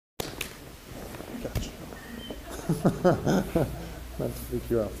Not to freak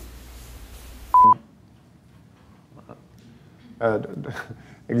you out.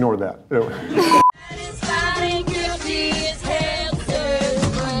 Ignore that.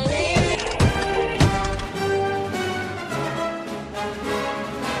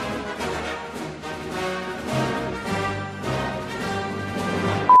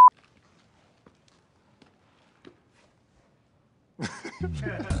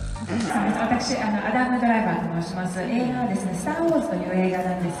私、アダム・ドライバーと申します。映画はですね、スター・ウォーズという映画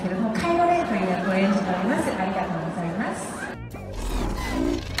なんですけれども、カイロ・レンという役を演じております。ありがとうございます。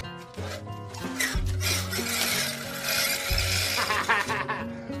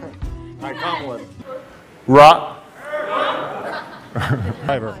I got one.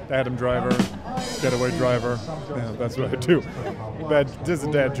 Driver, Adam Driver, Getaway Driver. Yeah, that's what I do. This is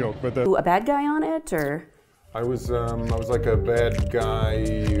a dad joke, but A bad guy on it, or? I was like a bad guy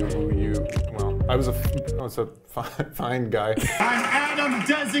I was a fine guy. I'm Adam,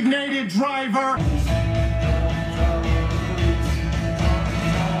 designated driver.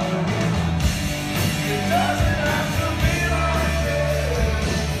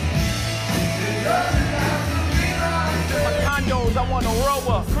 Condos, I want a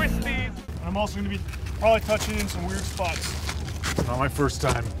rower. Christie's. I'm also going to be probably touching in some weird spots. Not my first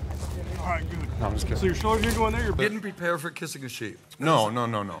time. All right, good. No, I'm just kidding. So your shoulders are going there? Didn't prepare for kissing a sheep. No.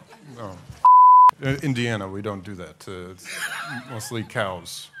 Indiana, we don't do that. It's mostly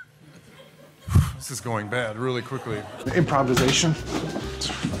cows. This is going bad really quickly. Improvisation.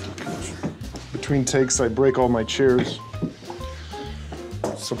 Between takes, I break all my chairs.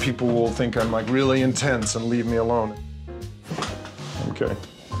 So people will think I'm like really intense and leave me alone. Okay,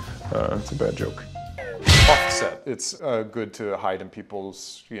 it's a bad joke. Offset. It's good to hide in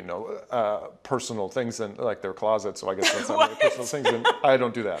people's, personal things and like their closet. So I guess that's not my personal things. And I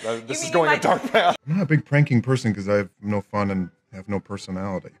don't do that. This is going a dark path. I'm not a big pranking person because I have no fun and have no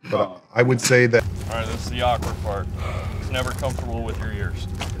personality. But I would say that. All right, this is the awkward part. It's never comfortable with your ears.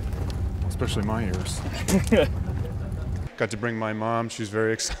 Especially my ears. Got to bring my mom. She's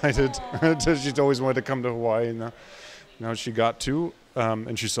very excited. She's always wanted to come to Hawaii, and now she got to.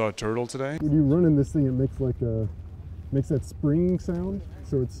 And she saw a turtle today. When you run in this thing, it makes that springing sound.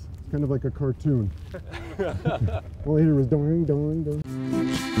 So it's kind of like a cartoon. All I hear was doing, doing, doing.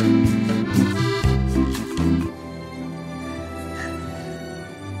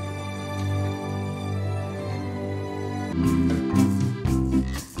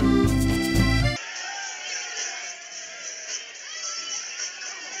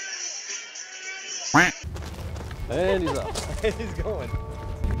 And he's up. And he's going.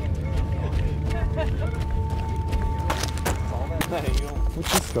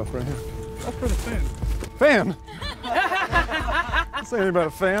 What's this stuff right here? That's for the fan. Fan? Say anything about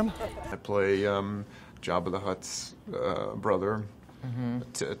a fan? I play Jabba the Hutt's brother,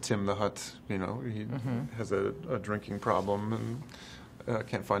 Tim the Hutt. He has a drinking problem and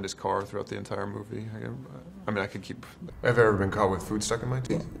can't find his car throughout the entire movie. I could keep. Have I ever been caught with food stuck in my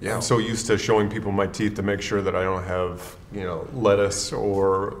teeth? Yeah. I'm so used to showing people my teeth to make sure that I don't have, lettuce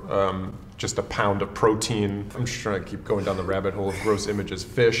or just a pound of protein. I'm just trying to keep going down the rabbit hole of gross images.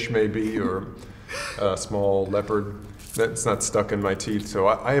 Fish, maybe, or a small leopard that's not stuck in my teeth. So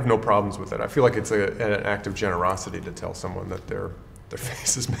I have no problems with it. I feel like it's an act of generosity to tell someone that their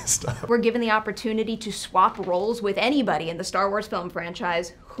face is messed up. We're given the opportunity to swap roles with anybody in the Star Wars film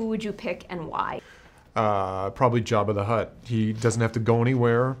franchise. Who would you pick and why? Probably Jabba the Hutt. He doesn't have to go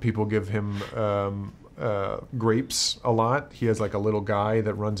anywhere. People give him grapes a lot. He has like a little guy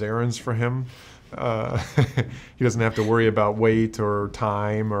that runs errands for him. He doesn't have to worry about weight or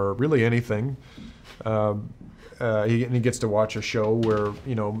time or really anything. He gets to watch a show where,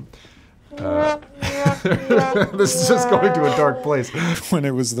 this is just going to a dark place. When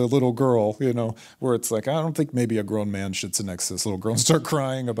it was the little girl, where it's like, I don't think maybe a grown man should sit next to this little girl and start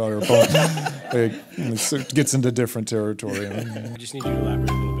crying about her phone. It gets into different territory. I just need you to elaborate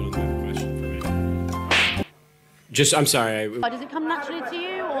a little bit on that question for me. I'm sorry. Does it come naturally to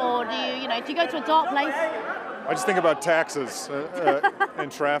you, or do you go to a dark place? I just think about taxes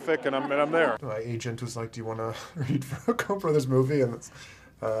and traffic, and I'm there. My agent was like, "Do you want to read for this movie?" And it's.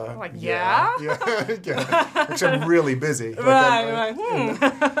 Yeah? Yeah. Actually, I'm really busy. Going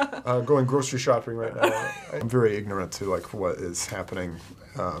grocery shopping right now. I'm very ignorant to what is happening.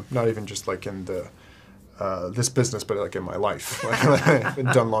 Not even just in the this business, but in my life. I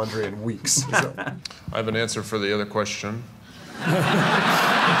haven't done laundry in weeks. So. I have an answer for the other question.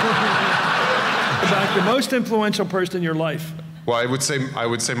 About the most influential person in your life. Well, I would say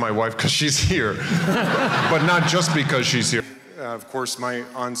my wife because she's here, but not just because she's here. Of course, my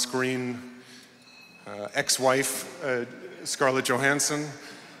on-screen ex-wife, Scarlett Johansson,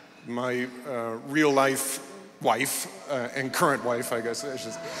 my real-life wife and current wife, I guess,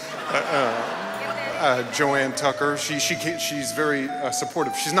 Joanne Tucker. She's very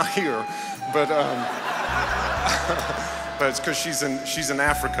supportive. She's not here, but but it's because she's in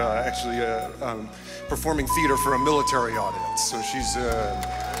Africa, actually, performing theater for a military audience. So she's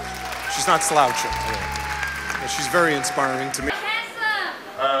not slouching. Yeah. She's very inspiring to me.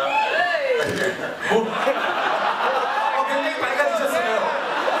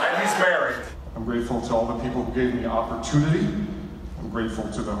 And he's married. I'm grateful to all the people who gave me opportunity. I'm grateful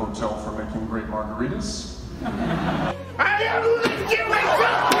to the hotel for making great margaritas. I have licked you with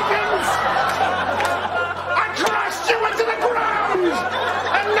Republicans! I crushed you into the ground!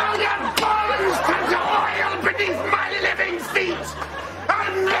 And now your bones turn to oil beneath my living feet! I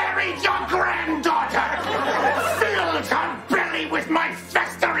married your granddaughter! Filled her belly with my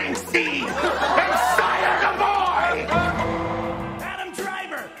festering seed! And sired a boy! Adam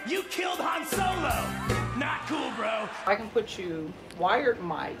Driver, you killed Han Solo! Not cool, bro. I can put you wired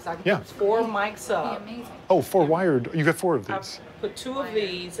mics. I can put 4 mics up. Amazing. Oh, 4 wired. You got 4 of these. Put 2 of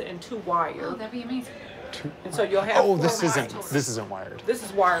these and 2 wired. Oh, that'd be amazing. And so you'll have. Oh, 4 this mics. isn't wired. This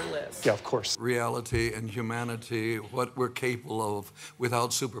is wireless. Yeah, of course. Reality and humanity, what we're capable of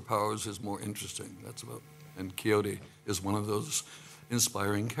without superpowers is more interesting. That's about. And Quixote is one of those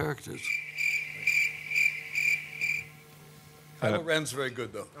inspiring characters. Kylo Ren's very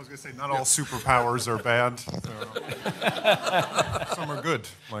good, though. I was going to say, not all superpowers are bad. Some are good,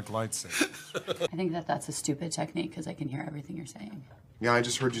 like lightsabers. I think that's a stupid technique because I can hear everything you're saying. Yeah, I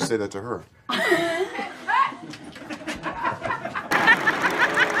just heard you say that to her.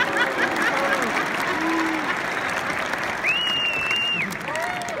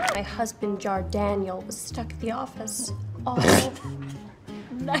 My husband, Jar Daniel, was stuck at the office all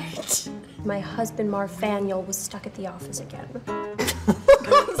night. My husband, Marfaniel, was stuck at the office again.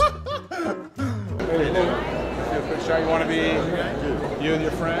 Sure, you want to be you and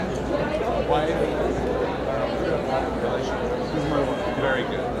your friend, wife? Very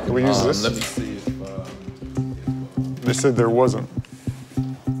good. Can we use this? Let me see if... They said there wasn't.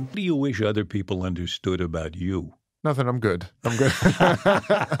 What do you wish other people understood about you? Nothing, I'm good. I'm good.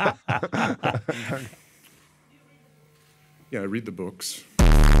 Yeah, I read the books.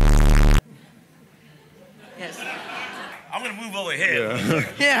 Yes. I'm going to move over here.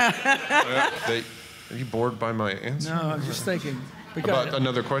 Yeah. Are you bored by my answer? No, I'm just thinking. About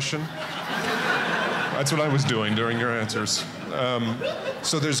another question? That's what I was doing during your answers.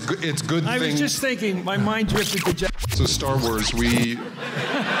 So it's good I was just thinking, my mind drifted to So Star Wars, we...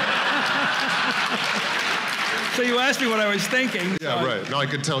 So you asked me what I was thinking. Yeah, right. Now I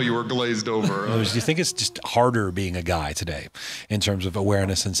could tell you were glazed over. Do you think it's just harder being a guy today in terms of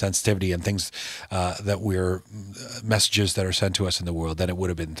awareness and sensitivity and things that we're messages that are sent to us in the world than it would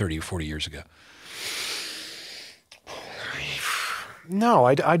have been 30 or 40 years ago? No,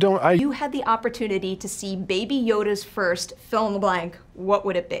 I don't. You had the opportunity to see Baby Yoda's first fill in the blank. What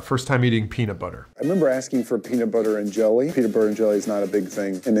would it be? First time eating peanut butter. I remember asking for peanut butter and jelly. Peanut butter and jelly is not a big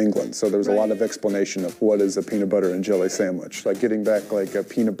thing in England, so there was a lot of explanation of what is a peanut butter and jelly sandwich. Like getting back like a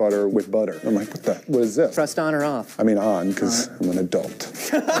peanut butter with butter. I'm like, what is this? Pressed on or off? I mean on, because I'm an adult.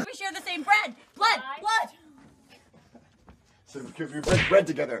 We share the same bread. Blood. So because we bread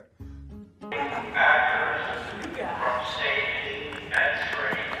together.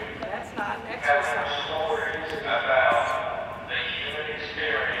 That's not exercise.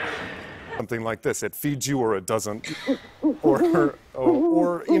 Something like this. It feeds you or it doesn't.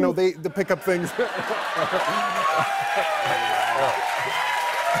 or you know, they pick up things.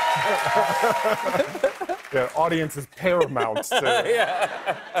 Yeah, audience is paramount. So,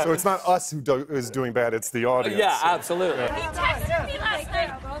 so it's not us who is doing bad, it's the audience. Yeah, absolutely. He texted me last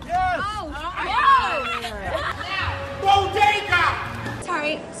night. Bodega!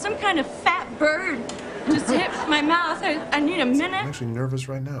 Sorry, some kind of fat bird just hit my mouth. I need a minute. I'm actually nervous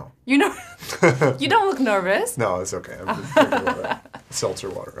right now. You know, you don't look nervous. No, it's okay. I'm just drinking water. Seltzer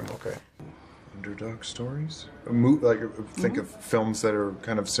water. I'm okay. Underdog stories? Think of films that are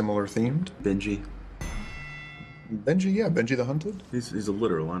kind of similar themed. Benji. Benji, yeah. Benji the Hunted? He's a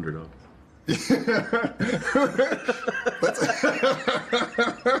literal underdog.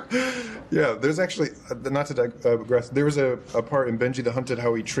 Yeah, there's actually, not to digress, there was a part in Benji the Hunted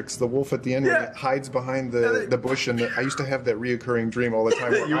how he tricks the wolf at the end where he hides behind the bush, and I used to have that reoccurring dream all the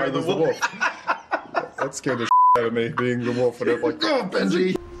time where I was the wolf. That scared the out of me, being the wolf, and I'm like, oh,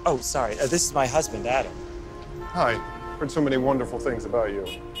 Benji! Oh, sorry. This is my husband, Adam. Hi. Heard so many wonderful things about you.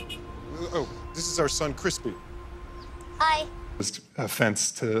 Oh, this is our son, Crispy. Hi. A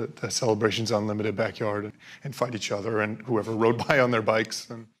fence to Celebrations Unlimited backyard and fight each other and whoever rode by on their bikes.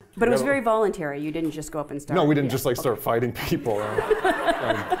 And But it was very voluntary. You didn't just go up and start. No, we didn't just like start fighting people.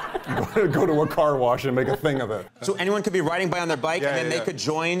 Go to a car wash and make a thing of it. So anyone could be riding by on their bike and then they could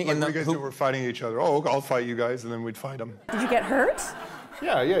join like in the. We guys were fighting each other. Oh, I'll fight you guys, and then we'd fight them. Did you get hurt?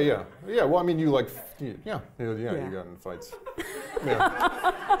 Yeah. Well, I mean, you got in fights. Yeah.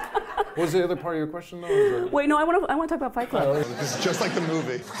 What was the other part of your question, though? Wait, no, I want to talk about Fight Club. This is just like the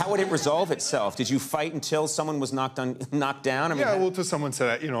movie. How would it resolve itself? Did you fight until someone was knocked down? I mean, well, till someone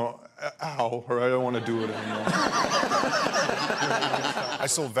said, ow, or I don't want to do it anymore. I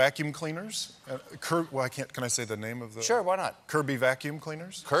sold vacuum cleaners. Can I say the name of the? Sure, why not? Kirby vacuum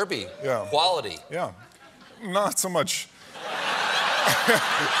cleaners. Kirby. Yeah. Quality. Yeah. Not so much.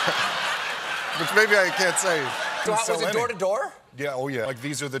 Which maybe I can't say. So was it door to door? Yeah, oh yeah. Like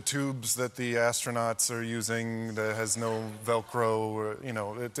these are the tubes that the astronauts are using that has no Velcro, or, it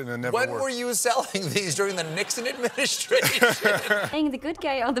never When works. were you selling these during the Nixon administration? Playing the good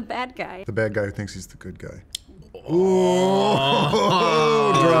guy or the bad guy? The bad guy who thinks he's the good guy. Ooh,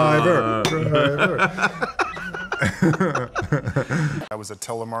 driver. I was a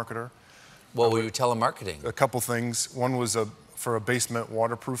telemarketer. What were you telemarketing? A couple things. One was for a basement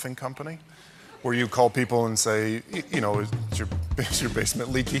waterproofing company, where you call people and say, is your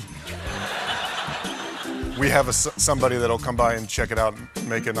basement leaky? We have somebody that'll come by and check it out and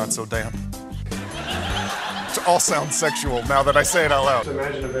make it not so damp. It all sounds sexual now that I say it out loud.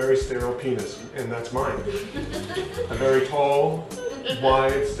 Imagine a very sterile penis, and that's mine. A very tall,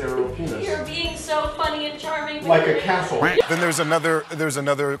 wide, sterile penis. You're being so funny and charming. Like a castle. Then there's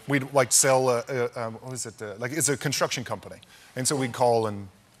another, we'd like sell, what is it, like it's a construction company. And so we'd call and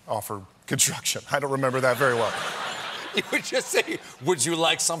offer construction. I don't remember that very well. You would just say, would you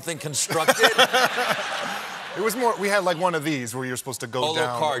like something constructed? It was more, we had like one of these where you're supposed to go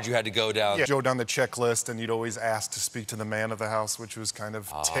down. A card you had to go down. Yeah, go down the checklist, and you'd always ask to speak to the man of the house, which was kind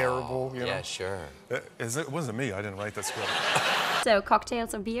of terrible, Yeah, sure. It wasn't me, I didn't write that script. So,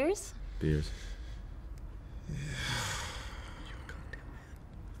 cocktails or beers? Beers.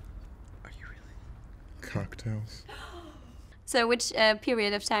 Cocktails. So, which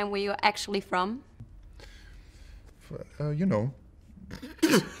period of time were you actually from? Yeah,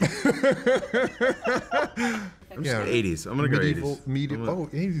 80s. I'm gonna go 80s. Oh,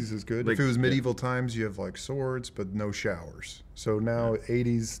 80s is good. Like, if it was medieval times, you have like swords, but no showers. So now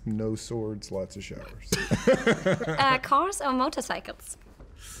 80s, no swords, lots of showers. Cars or motorcycles?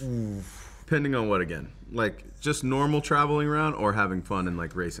 Depending on what again? Like just normal traveling around or having fun and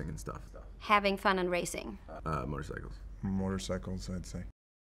like racing and stuff? Having fun and racing. Motorcycles. Motorcycles, I'd say.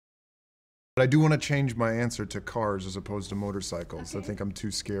 But I do want to change my answer to cars as opposed to motorcycles. I think I'm too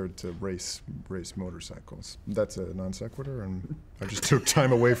scared to race motorcycles. That's a non sequitur, and I just took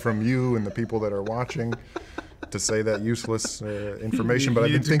time away from you and the people that are watching to say that useless information, but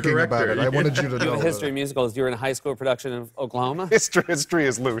I've been thinking about it. I wanted you to know. The history of musicals, you were in a high school production of Oklahoma? History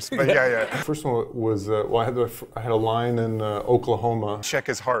is loose, but yeah. First one was, I had a line in Oklahoma. Check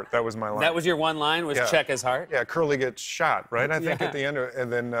his heart, that was my line. That was your one line, was check his heart? Yeah, Curly gets shot, right? I think at the end,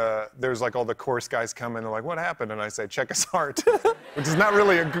 and then there's like all the chorus guys come in and they're like, what happened? And I say, check his heart, which is not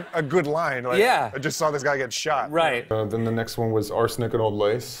really a good line. Like, I just saw this guy get shot. Right. Then the next one was Arsenic and Old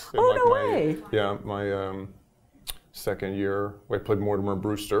Lace. Oh, no way. Yeah, my second year, I played Mortimer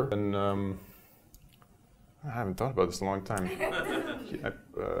Brewster, and I haven't thought about this in a long time. Can't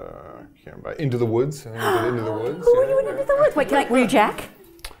remember. Into the Woods. I did Into the Woods. Oh, you went Into the Woods. Wait, were you Jack?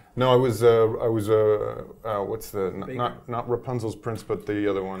 No, I was what's the not Rapunzel's prince, but the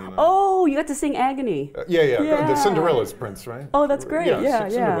other one. Oh, you got to sing Agony. Yeah. The Cinderella's prince, right? Oh, that's great. Yeah.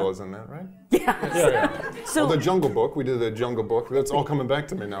 Cinderella's in that, right? Yeah. So the Jungle Book, we did the Jungle Book. That's all coming back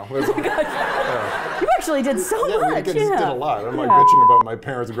to me now. You actually did so much. We did a lot. I'm like bitching about my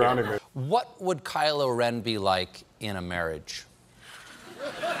parents grounding me. What would Kylo Ren be like in a marriage?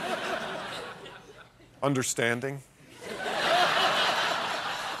 Understanding.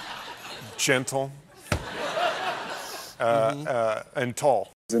 Gentle. And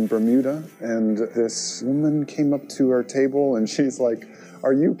tall. I was in Bermuda, and this woman came up to our table, and she's like,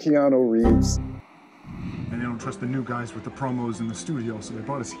 "Are you Keanu Reeves?" And they don't trust the new guys with the promos in the studio, so they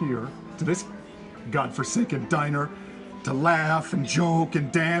brought us here to this godforsaken diner to laugh and joke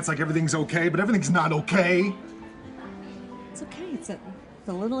and dance like everything's okay, but everything's not okay. It's okay. It's a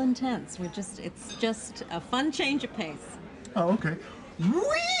little intense. It's just a fun change of pace. Oh, okay.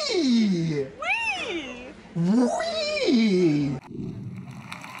 Wee! Whee! Wee!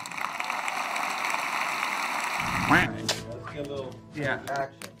 Yeah.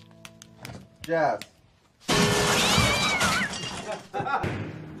 Action. Jazz.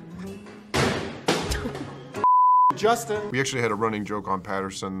 Justin. We actually had a running joke on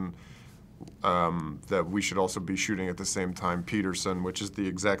Patterson that we should also be shooting at the same time Peterson, which is the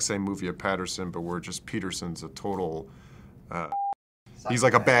exact same movie of Patterson, but where just Peterson's a total, he's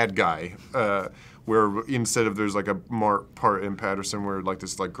like a bad guy. Where instead of there's like a part in Patterson where like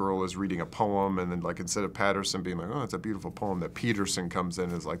this like girl is reading a poem, and then like instead of Patterson being like, oh, it's a beautiful poem, that Peterson comes in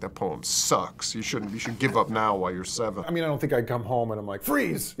and is like, that poem sucks. You should give up now while you're 7. I mean, I don't think I'd come home and I'm like,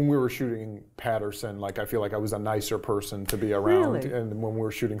 freeze! When we were shooting Patterson, like I feel like I was a nicer person to be around. Really? And when we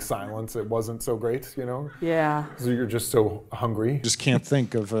were shooting Silence, it wasn't so great, you know? Yeah. So you're just so hungry. Just can't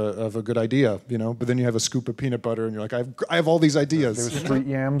think of a good idea, you know? But then you have a scoop of peanut butter and you're like, I have all these ideas. There's street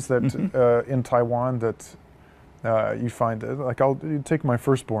yams that in Taiwan that you find, like you take my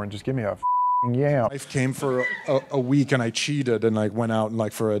firstborn, just give me a yam. I came for a week and I cheated and like went out and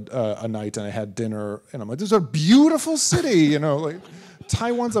like for a night and I had dinner and I'm like, this is a beautiful city, you know, like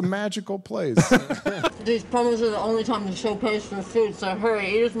Taiwan's a magical place. These promos are the only time to showcase your food, so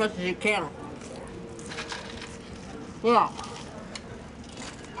hurry, eat as much as you can. Yeah.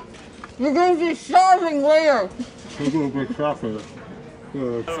 You're going to be starving later. We're going to be shopping. I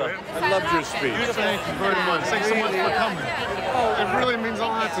loved your speech. Thank you very much. Thanks so much for coming. Oh, it really means a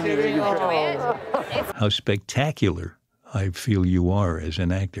lot to me that you came. How spectacular I feel you are as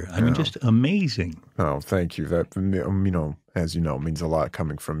an actor. I mean, just amazing. Oh, thank you. That, you know, as you know, means a lot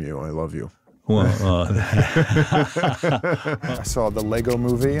coming from you. I love you. Well, I saw the Lego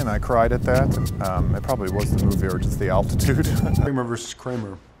movie and I cried at that. It probably was the movie or just the altitude. Kramer versus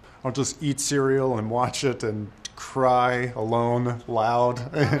Kramer. I'll just eat cereal and watch it and cry alone, loud.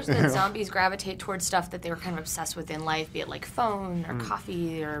 How much did zombies gravitate towards stuff that they were kind of obsessed with in life, be it like phone or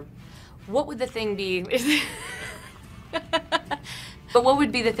coffee, or what would the thing be? But what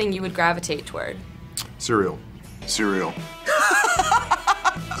would be the thing you would gravitate toward? Cereal. Cereal.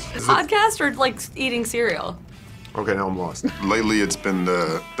 Podcast or like eating cereal? Okay, now I'm lost. Lately, it's been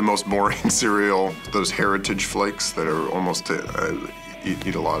the most boring cereal, those Heritage Flakes that are almost,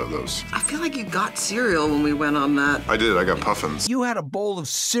 eat a lot of those. I feel like you got cereal when we went on that. I did, I got puffins. You had a bowl of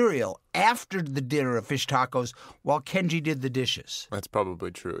cereal after the dinner of fish tacos while Kenji did the dishes. That's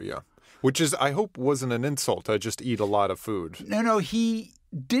probably true, yeah. Which is, I hope, wasn't an insult. I just eat a lot of food. No, he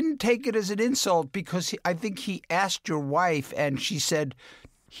didn't take it as an insult because I think he asked your wife and she said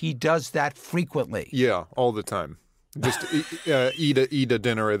he does that frequently. Yeah, all the time. Just eat a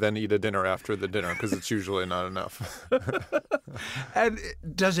dinner and then eat a dinner after the dinner because it's usually not enough. And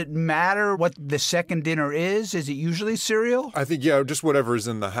does it matter what the second dinner is? Is it usually cereal? I think, yeah, just whatever's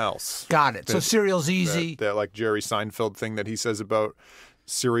in the house. Got it. So cereal's easy. That like Jerry Seinfeld thing that he says about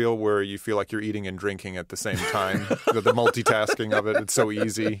cereal where you feel like you're eating and drinking at the same time. The multitasking of it, it's so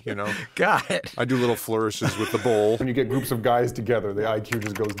easy, you know. Got it. I do little flourishes with the bowl. When you get groups of guys together, the IQ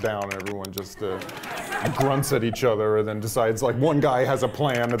just goes down and everyone just grunts at each other and then decides like one guy has a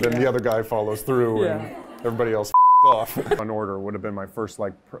plan and then the other guy follows through and everybody else off. An Order would have been my first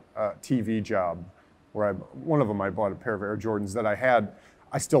like TV job where one of them I bought a pair of Air Jordans that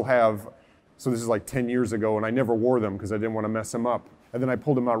I still have, so this is like 10 years ago and I never wore them because I didn't want to mess them up. And then I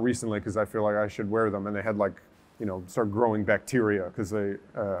pulled them out recently because I feel like I should wear them, and they had like, you know, started growing bacteria because I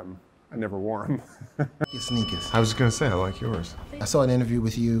never wore them. Your sneakers. I was gonna say I like yours. I saw an interview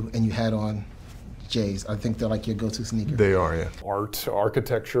with you, and you had on J's. I think they're like your go-to sneaker. They are, yeah. Art,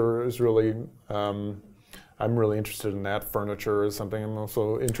 architecture is really. I'm really interested in that. Furniture is something I'm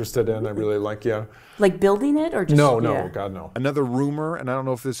also interested in. I really like, yeah. Like building it or just? No, yeah. God, no. Another rumor, and I don't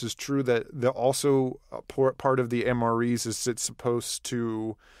know if this is true, that also part of the MREs is it's supposed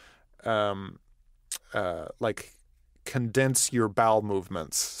to like condense your bowel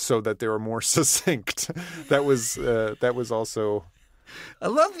movements so that they were more succinct. That was also. I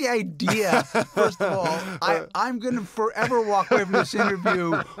love the idea, first of all. I'm going to forever walk away from this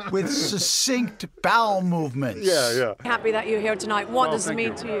interview with succinct bowel movements. Yeah. Happy that you're here tonight. What does it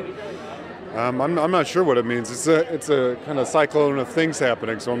mean to you? I'm not sure what it means. It's a kind of cyclone of things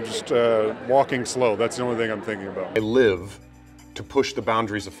happening, so I'm just walking slow. That's the only thing I'm thinking about. I live to push the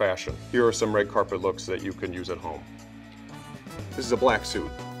boundaries of fashion. Here are some red carpet looks that you can use at home. This is a black suit.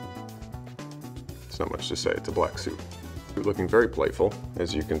 It's not much to say, it's a black suit. Looking very playful.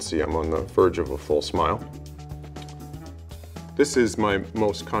 As you can see, I'm on the verge of a full smile. This is my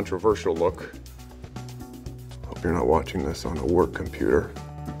most controversial look. Hope you're not watching this on a work computer.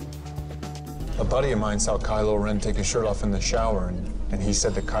 A buddy of mine saw Kylo Ren take his shirt off in the shower, and he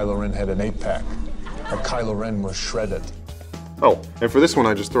said that Kylo Ren had an 8-pack. That Kylo Ren was shredded. Oh, and for this one,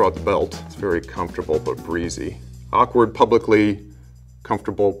 I just throw out the belt. It's very comfortable but breezy. Awkward publicly,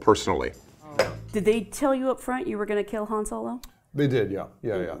 comfortable personally. Did they tell you up front you were going to kill Han Solo? They did, yeah.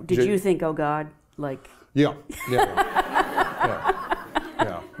 Did you think, oh God, like... Yeah.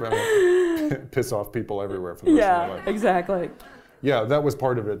 Piss off people everywhere for the rest of my life. Exactly. Yeah, that was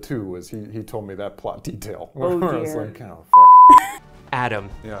part of it too, was he told me that plot detail. Oh, where I was dear. like, oh, fuck. Adam,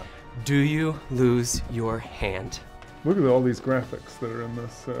 Yeah. do you lose your hand? Look at all these graphics that are in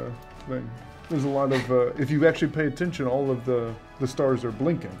this thing. There's a lot of, if you actually pay attention, all of the stars are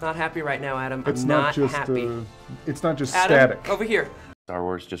blinking. Not happy right now, Adam. It's I'm not just happy. It's not just Adam, static. over here. Star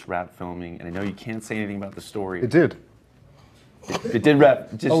Wars just wrapped filming, and I know you can't say anything about the story. It did. It did wrap.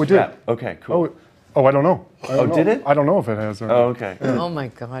 Just Oh, it did. wrap. Okay, cool. Oh, I don't know. I don't know. Did it? I don't know if it has or not. Oh, okay. Yeah. Oh my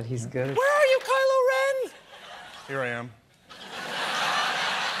God, he's good. Where are you, Kylo Ren? Here I am.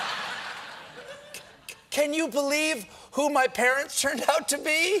 Can you believe who my parents turned out to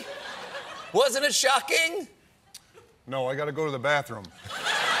be? Wasn't it shocking? No, I gotta go to the bathroom.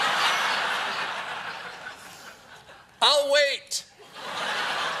 I'll wait.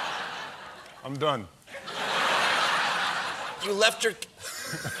 I'm done. You left your...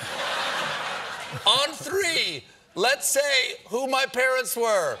 On three, let's say who my parents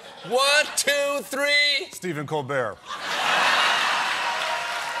were. 1, 2, 3. Stephen Colbert.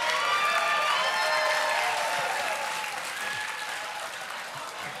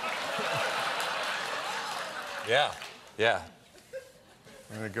 Yeah.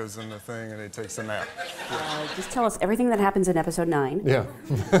 And it goes in the thing and he takes a nap. Just tell us everything that happens in episode 9. Yeah.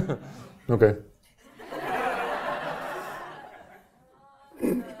 Okay.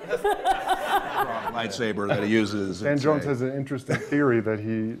 Lightsaber that he uses. Dan Jones has an interesting theory that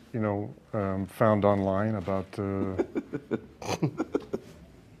he, found online about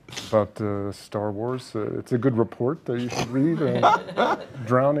Star Wars. It's a good report that you should read.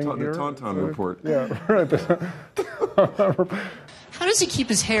 Drowning here. The Tauntaun report. Yeah, right. How does he keep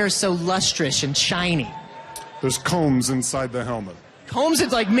his hair so lustrous and shiny? There's combs inside the helmet. Combs,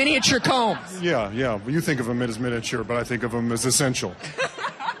 it's like miniature combs. Yeah. You think of them as miniature, but I think of them as essential.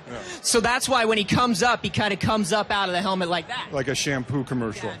 So that's why when he comes up, he kind of comes up out of the helmet like that. Like a shampoo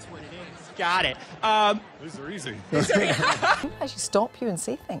commercial. That's what it is. Got it. These are easy. I should stop you and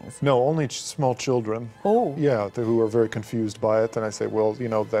say things. No, only small children. Oh. Yeah, who are very confused by it. And I say, well,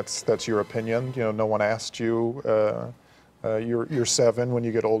 that's your opinion. No one asked you. You're 7. When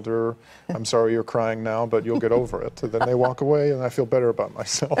you get older, I'm sorry you're crying now, but you'll get over it. And then they walk away, and I feel better about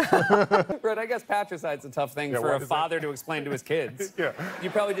myself. Right, I guess patricide's a tough thing for a father to explain to his kids. Yeah. You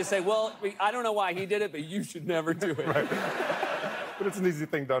probably just say, well, I don't know why he did it, but you should never do it. Right. But it's an easy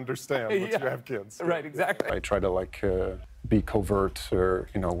thing to understand once you have kids. Right, exactly. I try to be covert or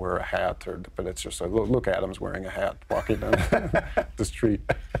wear a hat, but it's just like, look, Adam's wearing a hat walking down the street.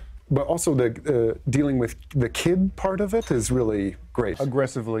 But also the dealing with the kid part of it is really great.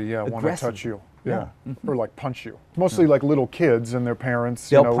 Aggressively, yeah, want to touch you. Yeah. Or punch you. Mostly little kids and their parents.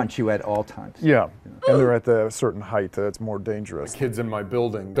 They'll punch you at all times. Yeah. And they're at a certain height that's more dangerous. The kids in my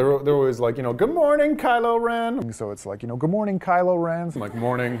building, they're always like, good morning, Kylo Ren. So it's like, good morning, Kylo Ren. I'm like,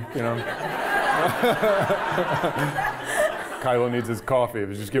 morning, Kylo needs his coffee.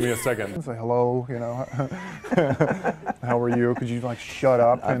 Just give me a second. Say hello, How are you? Could you shut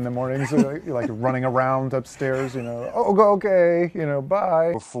up in the mornings? You're running around upstairs, Oh, okay,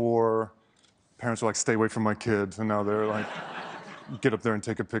 bye. Before, parents were stay away from my kids, and now they're get up there and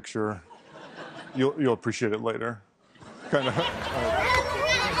take a picture. You'll appreciate it later. Kind of.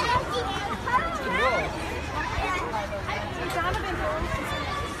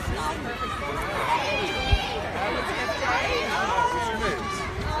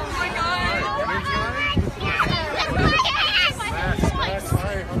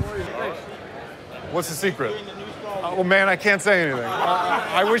 What's the secret? Oh man, I can't say anything.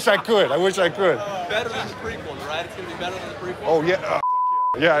 I wish I could. Better than the prequel, right? It's gonna be better than the prequel. Oh yeah.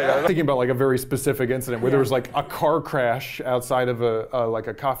 Yeah. Thinking about a very specific incident where there was a car crash outside of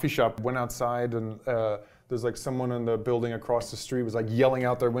a coffee shop. Went outside and there's someone in the building across the street was yelling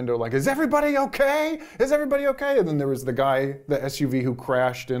out their window is everybody okay? Is everybody okay? And then there was the guy, the SUV who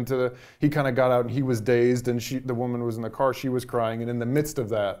crashed into he kind of got out and he was dazed and the woman was in the car, she was crying, and in the midst of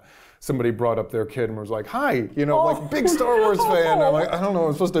that, somebody brought up their kid and was like, hi, big Star Wars fan. I'm I don't know what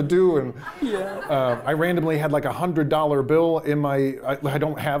I'm supposed to do. And I randomly had $100 bill in my, I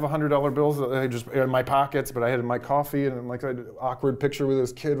don't have $100 bills, I just in my pockets, but I had it in my coffee, and I had an awkward picture with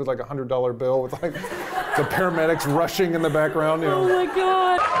this kid with $100 bill with the paramedics rushing in the background. Oh my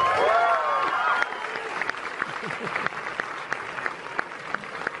God.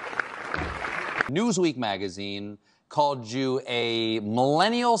 Newsweek magazine called you a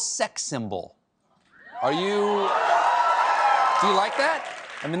millennial sex symbol. Do you like that?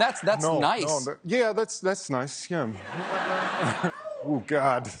 I mean, that's nice. Yeah, that's nice, yeah. Oh,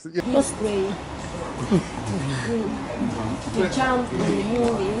 God. Just the jump in the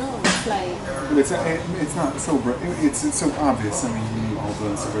movie, you know, it's like... But it's not so, it's so obvious. I mean, all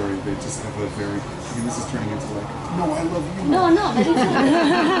those are they just have a very, I mean, this is turning into like, no, I love you. No,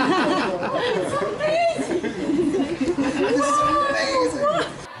 but it's amazing. This is amazing.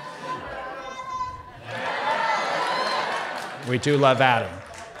 We do love Adam.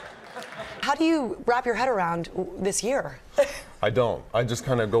 How do you wrap your head around this year? I don't. I just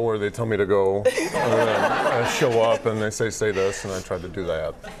kind of go where they tell me to go. I show up and they say this, and I try to do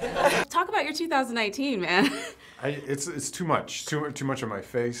that. Talk about your 2019, man. It's too much. Too much on my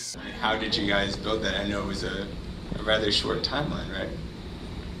face. How did you guys build that? I know it was a rather short timeline, right?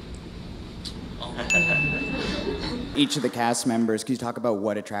 Each of the cast members, can you talk about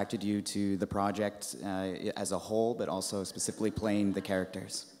what attracted you to the project as a whole, but also specifically playing the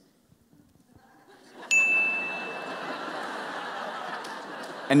characters?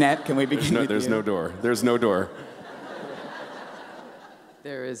 Annette, can we begin with you? There's no door. There's no door.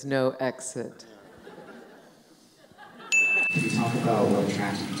 There is no exit. Can you talk about what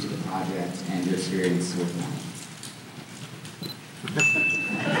attracted you to the project and your experience with them?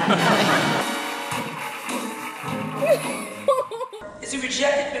 Is he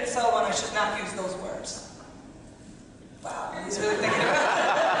rejected but so on? I should not use those words. Wow, he's really thinking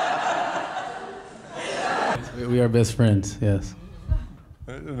about it. We are best friends, yes.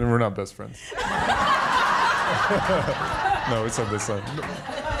 We're not best friends. No, it's on this side.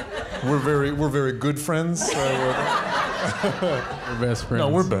 We're very good friends. We're best friends. No,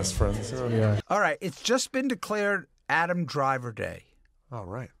 we're best friends. Yeah. All right, it's just been declared Adam Driver Day. All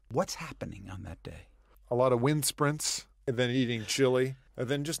right. What's happening on that day? A lot of wind sprints, and then eating chili, and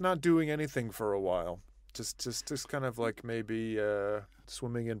then just not doing anything for a while. Just kind of like maybe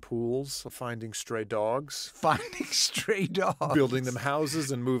swimming in pools, finding stray dogs. Finding stray dogs. Building them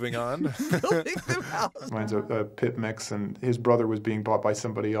houses and moving on. Building them houses. Mine's a pit mix, and his brother was being bought by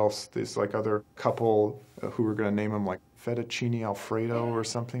somebody else. This like other couple who were going to name him like Fettuccine Alfredo or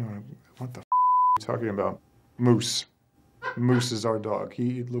something. What the f*** are you talking about? Moose. Moose is our dog.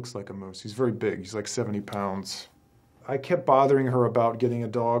 He looks like a moose. He's very big. He's like 70 pounds. I kept bothering her about getting a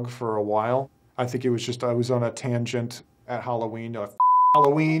dog for a while. I think it was just I was on a tangent at Halloween.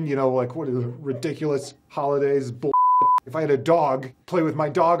 Halloween, you know, like what are the ridiculous holidays, bull. If I had a dog, play with my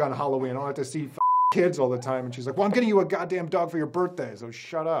dog on Halloween. I don't have to see kids all the time. And she's like, well, I'm getting you a goddamn dog for your birthday, so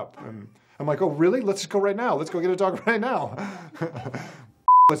shut up. And I'm like, oh, really? Let's just go right now. Let's go get a dog right now.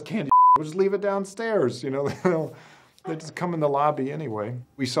 Let's candy. We'll just leave it downstairs, you know. They just come in the lobby anyway.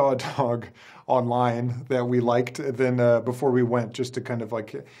 We saw a dog online that we liked, and then before we went, just to kind of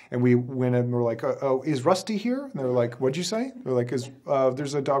like, and we went and we're like, oh, is Rusty here? And they're like, what'd you say? They're like,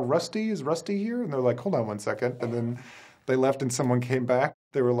 there's a dog Rusty? Is Rusty here? And they're like, hold on one second. And then they left and someone came back.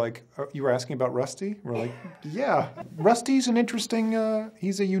 They were like, you were asking about Rusty? We're like, yeah, Rusty's an interesting,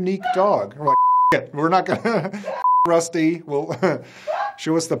 he's a unique dog. We're like, we're not gonna, Rusty, well,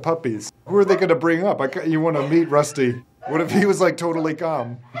 show us the puppies. Who are they gonna bring up? You wanna meet Rusty. What if he was like totally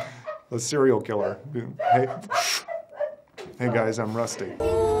calm? A serial killer. Hey guys, I'm Rusty.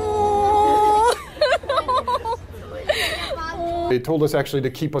 They told us actually to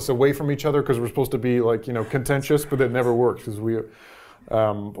keep us away from each other because we're supposed to be like, you know, contentious, but that never worked because we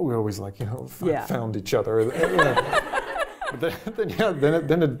always like, you know, found each other. But then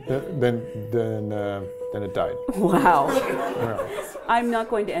it died. Wow. Yeah. I'm not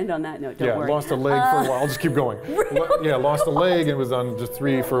going to end on that note, don't worry. Yeah, lost a leg for a while. I'll just keep going. Really? Yeah, lost a leg and was on just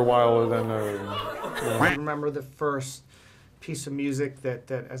 3 for a while, and then... I remember the first piece of music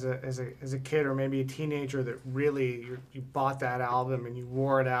that as a kid or maybe a teenager that really you bought that album and you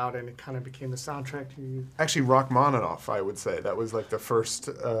wore it out and it kind of became the soundtrack to you. Actually, Rachmaninoff, I would say. That was like the first...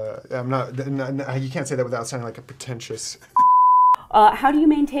 you can't say that without sounding like a pretentious... How do you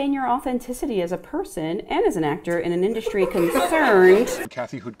maintain your authenticity as a person and as an actor in an industry concerned?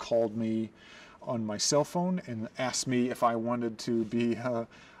 Kathy Hood called me on my cell phone and asked me if I wanted to be a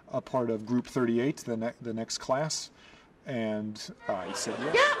part of Group 38, the next class, and I said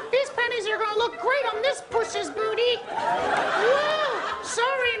yes. Yeah, these pennies are gonna look great on this push's booty. Whoa,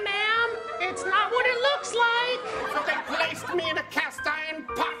 sorry, ma'am, it's not what it looks like. So they placed me in a cast iron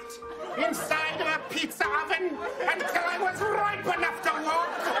pot inside of a pizza oven until I was ripe enough to walk.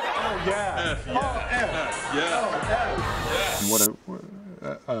 Oh yeah. What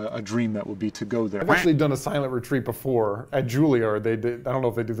a dream that would be to go there. I've actually done a silent retreat before at Juilliard. They did. I don't know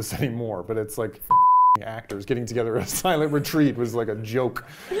if they do this anymore, but it's like actors getting together at a silent retreat was like a joke.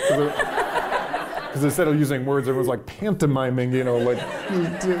 Because instead of using words, everyone was like pantomiming, you know, like,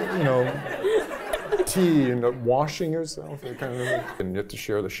 you know, tea and washing yourself. And you have to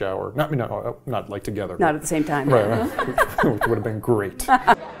share the shower. Not like together. Not at the same time. Right. Which would have been great.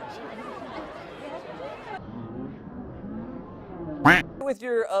 With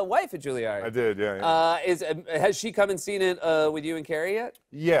your wife at Juilliard. I did, yeah. Has she come and seen it with you and Carrie yet?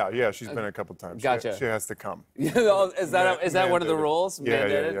 Yeah, she's been a couple times. Gotcha. She has to come. Is that one of the rules? Yeah.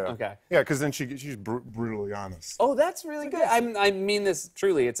 Okay. Yeah, because then she's brutally honest. Oh, that's really good. I mean this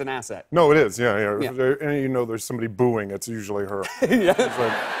truly. It's an asset. No, it is. Yeah. And there's somebody booing. It's usually her. Yeah. It's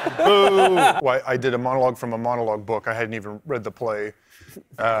like, boo. Well, I did a monologue from a monologue book. I hadn't even read the play.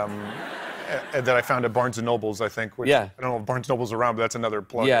 That I found at Barnes and Noble's, I think. Which, I don't know if Barnes and Noble's around, but that's another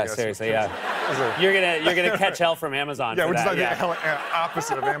plug. Yeah, seriously, yeah. You're gonna catch hell from Amazon. Yeah, for which that, is like the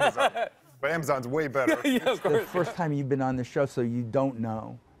opposite of Amazon. But Amazon's way better. Yeah, of course. The first time you've been on the show, so you don't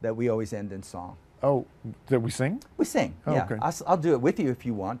know that we always end in song. Oh, did we sing? We sing. Oh, yeah, okay. I'll do it with you if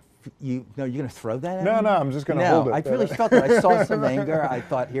you want. You're gonna throw that at me? No, I'm just gonna hold it. I really felt it. I saw some anger. I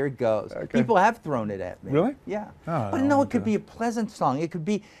thought, here it goes. Okay. People have thrown it at me. Really? Yeah. Oh, but no, it could be a pleasant song. It could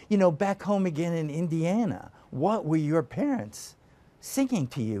be, back home again in Indiana. What were your parents singing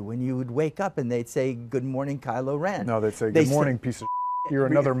to you when you would wake up and they'd say, "Good morning, Kylo Ren"? No, they'd say, "Good morning, piece of shit. You're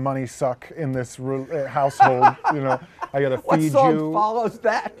another money suck in this household. I gotta feed you." What song follows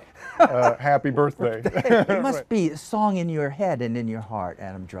that? Happy birthday. It must be a song in your head and in your heart,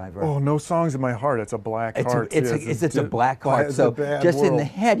 Adam Driver. Oh, no songs in my heart. It's a black heart. It's a black heart. It's so a bad just world. in the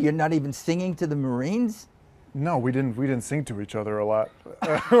head, you're not even singing to the Marines? No, we didn't sing to each other a lot.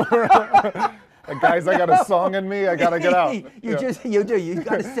 Guys, I got a song in me. I gotta get out. You do. You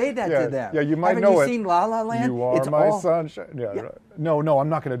gotta say that to them. Yeah, you might Haven't know you it. seen La La Land? You are my sunshine. Yeah. Right. No, I'm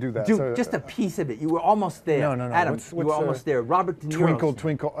not gonna do that. Just a piece of it. You were almost there. No. Adam, you were almost there. Robert De Niro. Twinkle,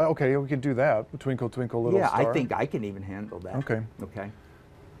 twinkle. Okay, we can do that. Twinkle, twinkle, little star. Yeah, I think I can even handle that. Okay. Okay.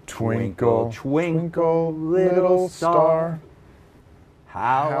 Twinkle, twinkle, little star.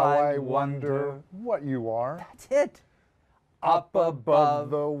 How I wonder what you are. That's it. Up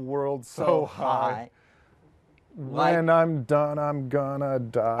above the world so high. When I'm done, I'm gonna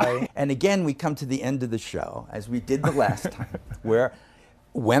die. And again, we come to the end of the show, as we did the last time, where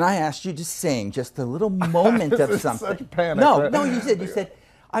when I asked you to sing just a little moment of something. Such panic, no, right? no, you said,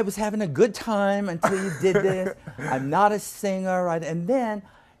 I was having a good time until you did this. I'm not a singer, right? And then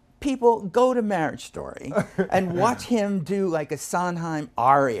people go to Marriage Story and watch him do like a Sondheim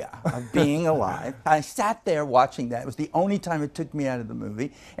aria of Being Alive. I sat there watching that. It was the only time it took me out of the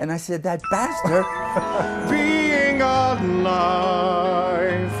movie. And I said, that bastard. Being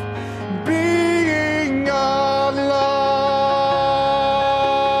alive. Being alive.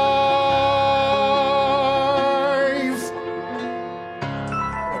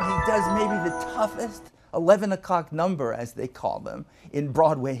 And he does maybe the toughest 11 o'clock number, as they call them, in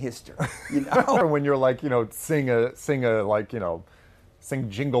Broadway history. When you're like, sing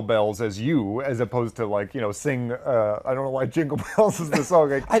Jingle Bells as you, as opposed to sing, I don't know why Jingle Bells is the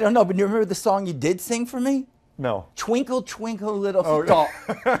song. I don't know, but you remember the song you did sing for me? No. Twinkle, twinkle, little star.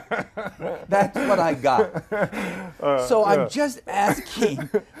 That's what I got. So I'm just asking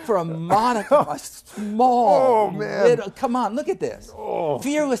for a modicum, a small, little, come on, look at this.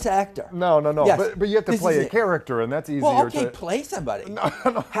 Fearless actor. No. Yes. But you have to play a character, and that's easier. Well, okay, play somebody.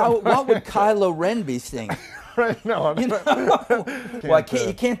 What would Kylo Ren be singing? Right, no. Well,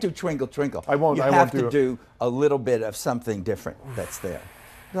 you can't do Twinkle, Twinkle. I won't. You have to do a little bit of something different that's there.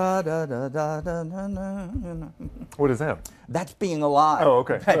 Da, da, da, da, da, da, da. What is that? That's Being Alive. Oh,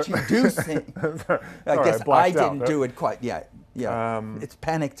 okay. That you do sing. I guess I didn't do it quite yet. Yeah. It's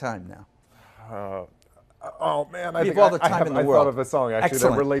panic time now. Oh man, I have all the time in the world. I thought of a song actually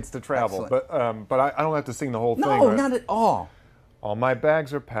that relates to travel, but I don't have to sing the whole thing. No, not at all. All my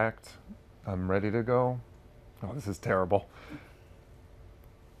bags are packed. I'm ready to go. Oh, this is terrible.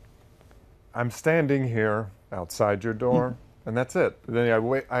 I'm standing here outside your door. And that's it. Then You're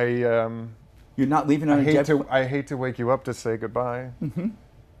not leaving on a jet plane? I hate to wake you up to say goodbye. Mm-hmm.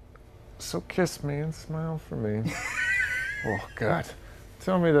 So kiss me and smile for me. Oh God.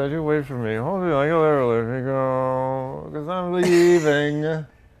 Tell me that you wait for me. Hold me like a let me go. Because I'm leaving.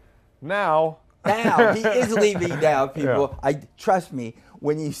 Now. Now. He is leaving now, people. Yeah. Trust me,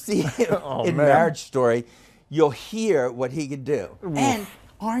 when you see him in Marriage Story, you'll hear what he could do. Oof. And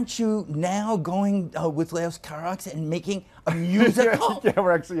aren't you now going with Leos Carax and making a musical?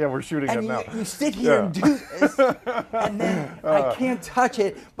 we're shooting it now. You sit here and do this, and then I can't touch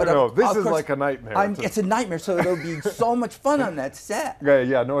it. But this is like a nightmare. It's a nightmare, so it'll be so much fun on that set.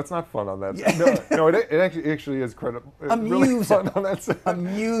 Yeah, no, it's not fun on that set. No, it actually is credible. Really fun on that set. A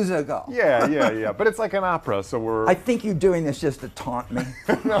musical. Yeah, but it's like an opera, so we're... I think you're doing this just to taunt me.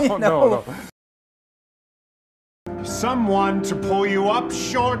 No. Someone to pull you up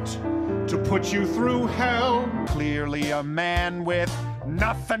short, to put you through hell. Clearly a man with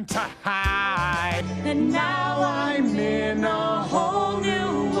nothing to hide. And now I'm in a whole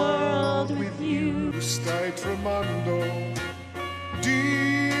new world with you. Stai tremando,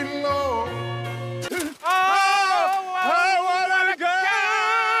 Dilo. I wanna go!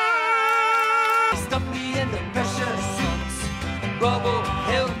 Stuff me in the pressure suits, bubble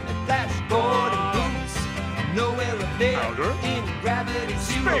helmet, dashboard, and boots. Nowhere up there in gravity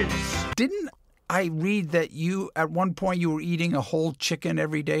zero. Didn't I read that you, at one point, you were eating a whole chicken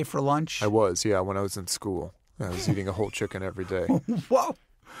every day for lunch? I was, yeah, when I was in school. I was eating a whole chicken every day. Whoa.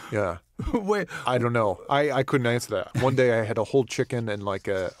 Yeah. Wait. I don't know. I couldn't answer that. One day I had a whole chicken and like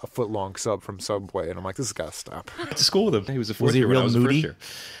a foot-long sub from Subway, and I'm like, this has got to stop. I went to school with him. He was a fourth Was he year when I real was a first moody? year.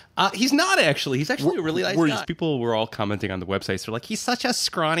 He's not actually. He's actually a really nice guy. People were all commenting on the websites. They're like, he's such a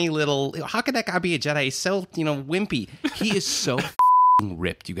scrawny little. How could that guy be a Jedi? He's so wimpy. He is so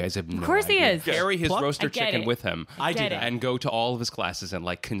ripped. You guys have no idea. Of course he is. Carry his roaster I get chicken it. with him. I get it. And go to all of his classes and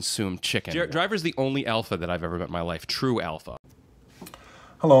like consume chicken. Driver's the only alpha that I've ever met in my life. True alpha.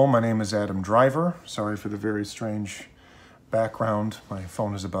 Hello, my name is Adam Driver. Sorry for the very strange background. My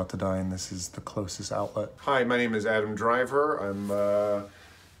phone is about to die and this is the closest outlet. Hi, my name is Adam Driver. I'm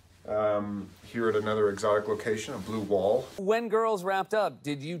here at another exotic location, a blue wall. When Girls wrapped up,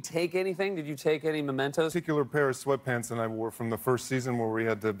 did you take anything? Did you take any mementos? Particular pair of sweatpants that I wore from the first season where we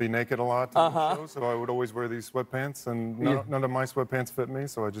had to be naked a lot on the show, so I would always wear these sweatpants, and none of my sweatpants fit me,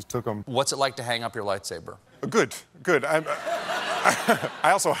 so I just took them. What's it like to hang up your lightsaber? Good.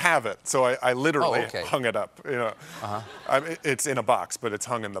 I also have it, so I literally hung it up. It's in a box, but it's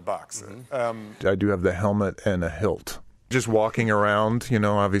hung in the box. I do have the helmet and a hilt. Just walking around,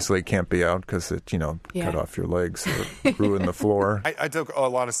 obviously it can't be out because it, cut off your legs or ruin the floor. I took a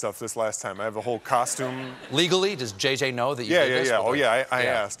lot of stuff this last time. I have a whole costume. Legally, does JJ know that you did this? Yeah. Oh, yeah, I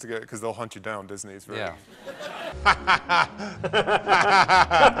asked, because they'll hunt you down, Disney's very... Yeah.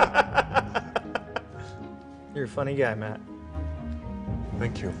 You're a funny guy, Matt.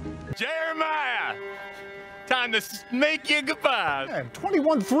 Thank you. Jeremiah! Time to make you goodbye. Yeah,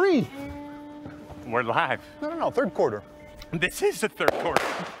 21-3. We're live. No, third quarter. This is the third quarter.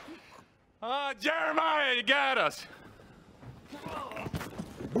 Jeremiah, you got us.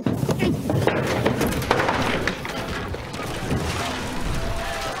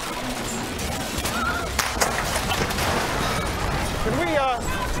 Can we,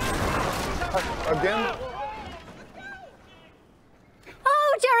 again?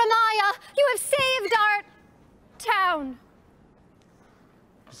 Oh, Jeremiah, you have saved our town.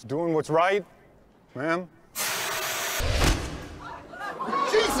 Just doing what's right, ma'am.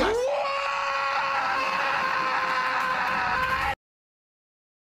 Jesus!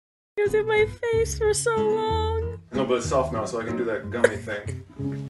 It was in my face for so long. No, but it's soft now, so I can do that gummy thing.